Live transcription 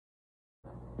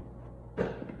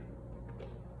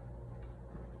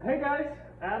Hey guys,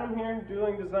 Adam here,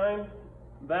 Deuling Design.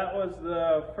 That was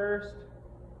the first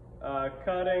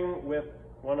cutting with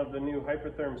one of the new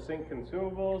Hypertherm sink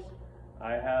consumables.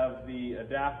 I have the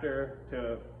adapter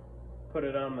to put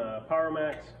it on the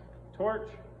Powermax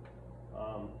torch.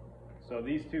 So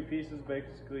these two pieces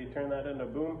basically turn that into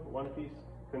boom, one piece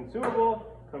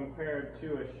consumable compared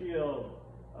to a shield,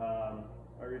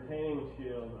 a retaining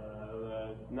shield,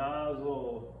 the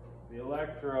nozzle, the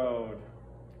electrode,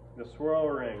 the swirl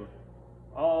ring.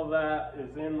 All of that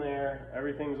is in there.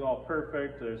 Everything's all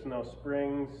perfect. There's no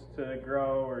springs to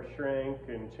grow or shrink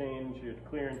and change your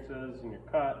clearances and your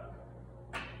cut.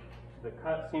 The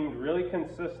cut seemed really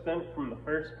consistent from the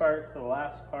first part to the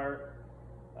last part.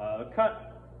 The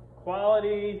cut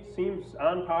quality seems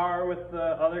on par with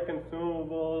the other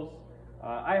consumables.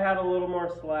 I had a little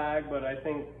more slag, but I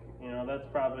think that's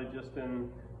probably just in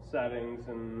settings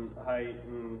and height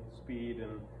and speed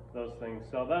and those things.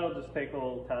 So that'll just take a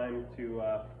little time to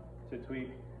tweak.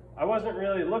 I wasn't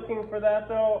really looking for that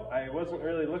though. I wasn't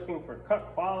really looking for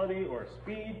cut quality or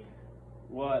speed.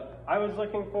 What I was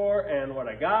looking for and what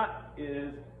I got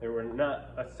is there were not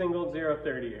a single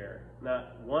 030 error.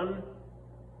 Not one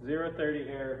 030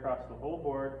 error across the whole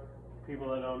board. People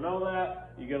that don't know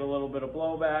that, you get a little bit of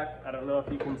blowback. I don't know if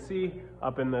you can see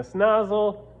up in this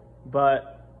nozzle,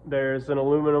 but there's an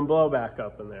aluminum blowback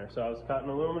up in there. So I was cutting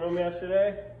aluminum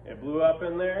yesterday, it blew up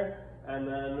in there, and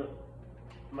then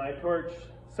my torch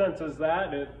senses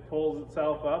that, it pulls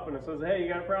itself up and it says, hey, you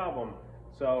got a problem.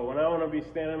 So when I want to be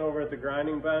standing over at the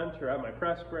grinding bench or at my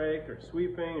press break or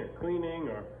sweeping or cleaning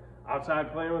or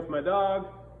outside playing with my dog,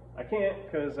 I can't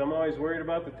because I'm always worried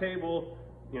about the table,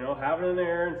 having an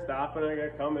error and stopping. I got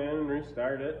to come in and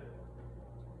restart it.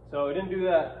 So it didn't do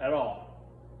that at all.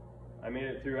 I made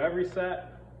it through every set.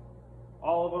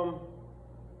 All of them.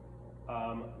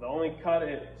 The only cut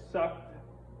it sucked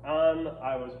on,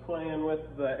 I was playing with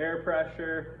the air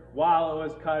pressure while it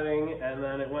was cutting, and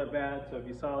then it went bad. So if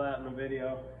you saw that in the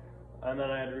video, and then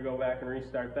I had to go back and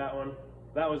restart that one.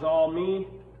 That was all me.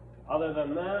 Other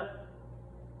than that,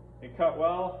 it cut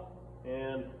well,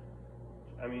 and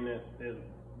I mean it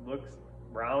looks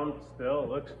round still. It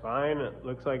looks fine. It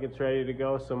looks like it's ready to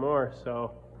go some more.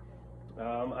 So.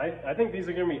 I think these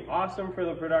are going to be awesome for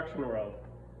the production world.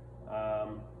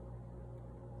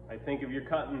 I think if you're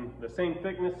cutting the same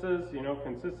thicknesses,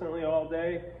 consistently all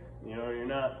day, you're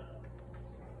not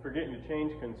forgetting to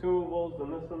change consumables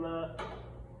and this and that,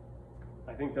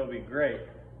 I think they'll be great.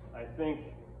 I think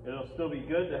it'll still be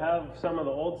good to have some of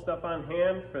the old stuff on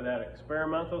hand for that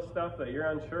experimental stuff that you're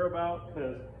unsure about,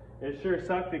 because it sure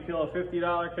sucked to kill a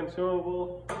 $50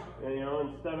 consumable,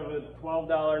 instead of a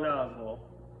 $12 nozzle.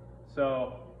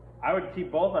 So I would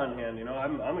keep both on hand.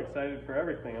 I'm excited for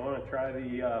everything. I want to try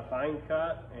the fine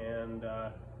cut and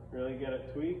really get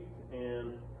it tweaked.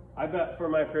 And I bet for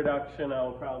my production, I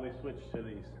will probably switch to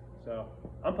these. So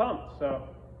I'm pumped. So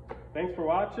thanks for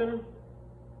watching.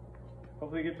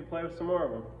 Hopefully you get to play with some more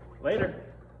of them. Later.